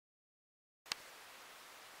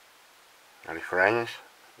Howdy friends,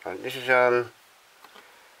 this is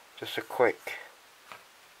just a quick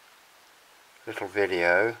little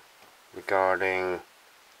video regarding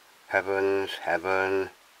heaven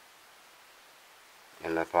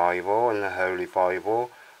in the Bible, in the Holy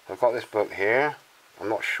Bible. I've got this book here. I'm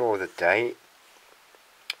not sure the date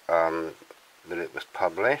that it was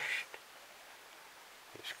published.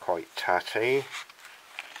 It's quite tatty.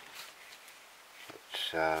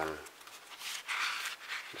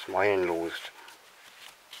 It's my in-laws'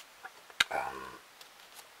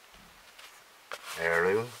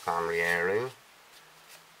 heirloom, family heirloom.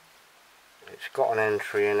 It's got an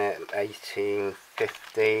entry in it,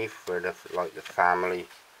 1850, for the family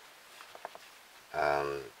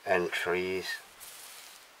entries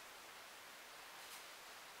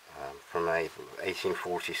from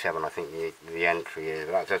 1847. I think the entry is.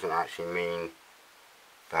 That doesn't actually mean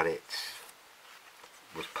that it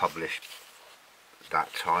was published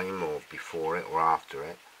that time or before it or after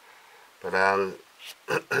it, but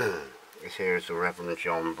this here is the Reverend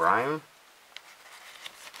John Brown.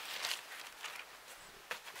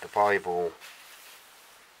 The Bible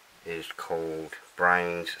is called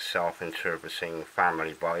Brown's Self-Interpreting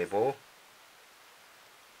Family Bible,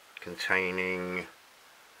 containing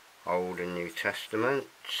Old and New Testaments,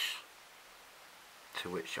 to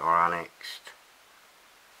which are annexed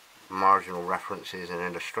marginal references and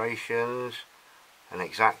illustrations, an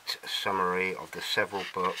exact summary of the several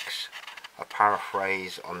books, a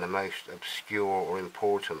paraphrase on the most obscure or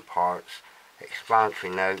important parts,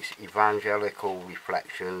 explanatory notes, evangelical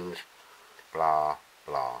reflections, blah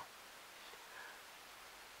blah.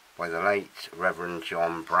 By the late Reverend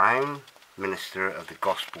John Brown, minister of the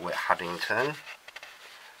Gospel at Haddington,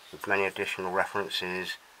 with many additional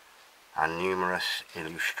references and numerous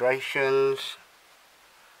illustrations.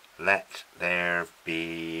 Let there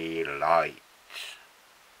be light.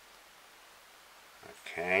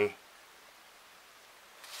 Okay.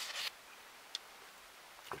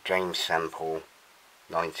 James Semple,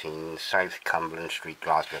 19 South Cumberland Street,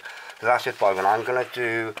 Glasgow. So that's it, Bible. And I'm going to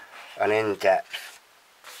do an in-depth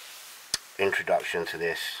introduction to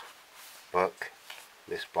this book,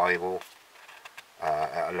 this Bible,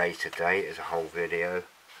 at a later date as a whole video,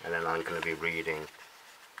 and then I'm going to be reading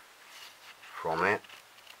from it.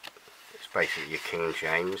 It's basically your King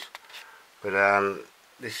James, but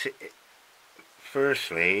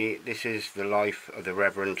firstly, this is the life of the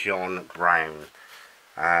Reverend John Brown,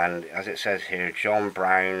 and as it says here, John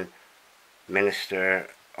Brown, minister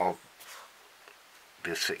of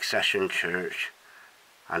the Succession Church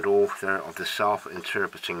and author of the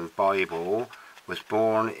Self-Interpreting Bible, was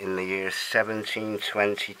born in the year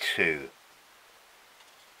 1722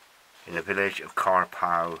 in the village of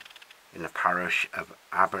Carpow in the parish of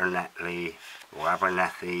Abernethy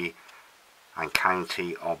and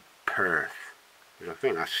county of Perth. I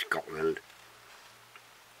think that's Scotland.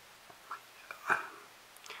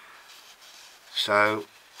 So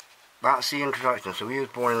that's the introduction. So he was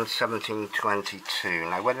born in 1722.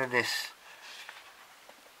 Now whether this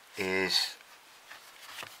is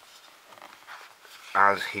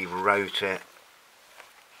as he wrote it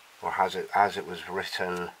or as it was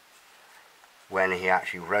written when he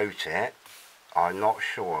actually wrote it, I'm not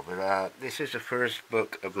sure. But this is the first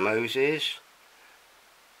book of Moses,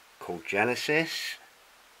 called Genesis.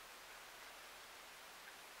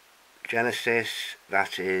 Genesis,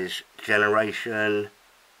 that is generation,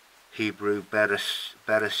 Hebrew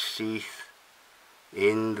Bereshith,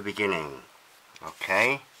 in the beginning.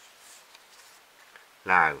 Okay.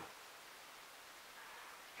 Now,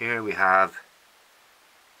 here we have,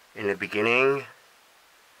 in the beginning,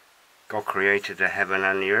 God created the heaven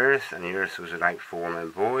and the earth was without form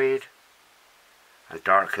and void, and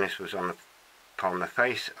darkness was upon the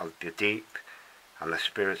face of the deep, and the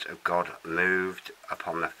Spirit of God moved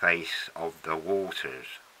upon the face of the waters.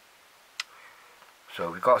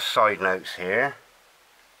 So we've got side notes here.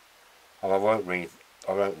 I won't read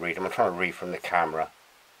them. I'm trying to read from the camera.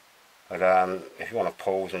 But if you want to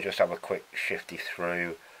pause and just have a quick shifty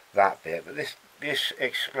through that bit. But this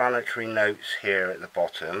explanatory notes here at the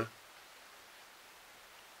bottom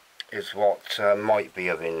is what might be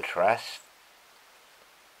of interest.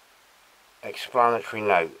 Explanatory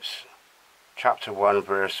notes. Chapter 1,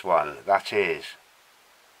 verse 1. That is,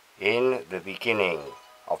 in the beginning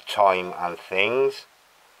of time and things,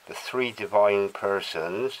 the three divine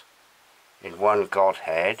persons in one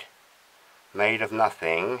Godhead, made of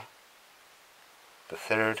nothing, the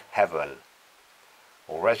third heaven,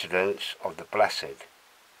 or residence of the blessed,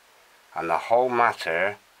 and the whole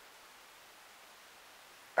matter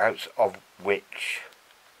out of which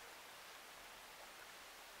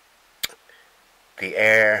the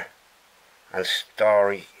air and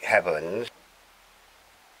starry heavens,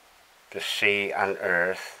 the sea and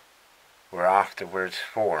earth were afterwards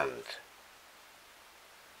formed.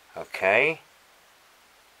 Okay?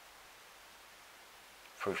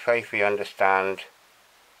 Through faith we understand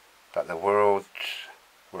that the worlds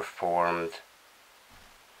were formed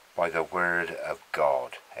by the word of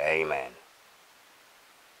God. Amen.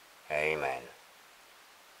 Amen.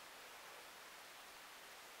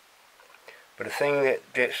 But the thing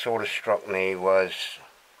that sort of struck me was,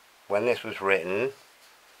 when this was written,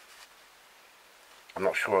 I'm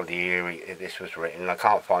not sure of the year this was written. I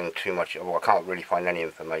can't find too much, or I can't really find any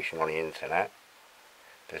information on the internet.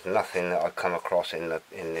 There's nothing that I come across in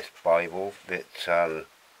this Bible that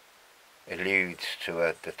alludes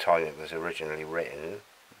to the time it was originally written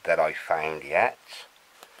that I found yet.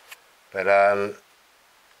 But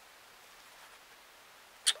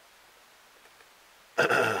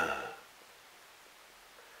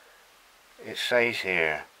it says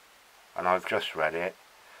here, and I've just read it,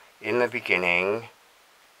 in the beginning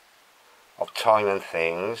of time and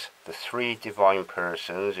things, the three divine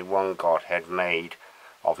persons in one Godhead made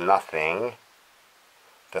of nothing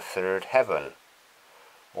the third heaven,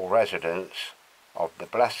 or residence of the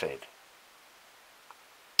blessed.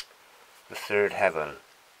 The third heaven.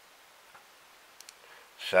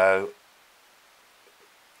 So,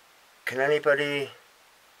 can anybody...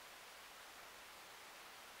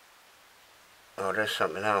 Oh, there's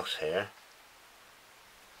something else here.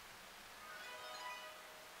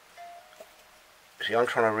 See, I'm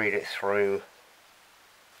trying to read it through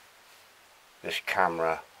this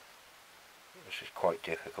camera. This is quite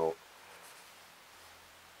difficult.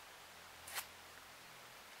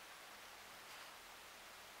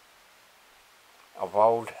 Of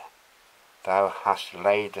old thou hast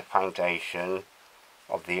laid the foundation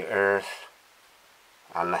of the earth,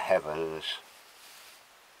 and the heavens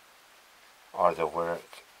are the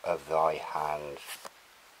work of thy hands.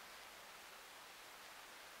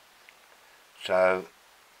 So,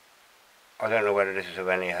 I don't know whether this is of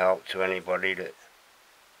any help to anybody that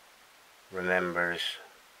remembers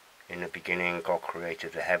in the beginning God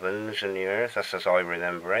created the heavens and the earth. That's as I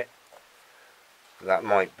remember it. That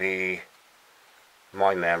might be,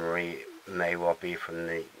 my memory may well be from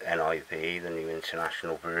the NIV, the New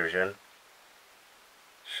International Version.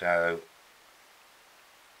 So,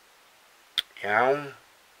 yeah,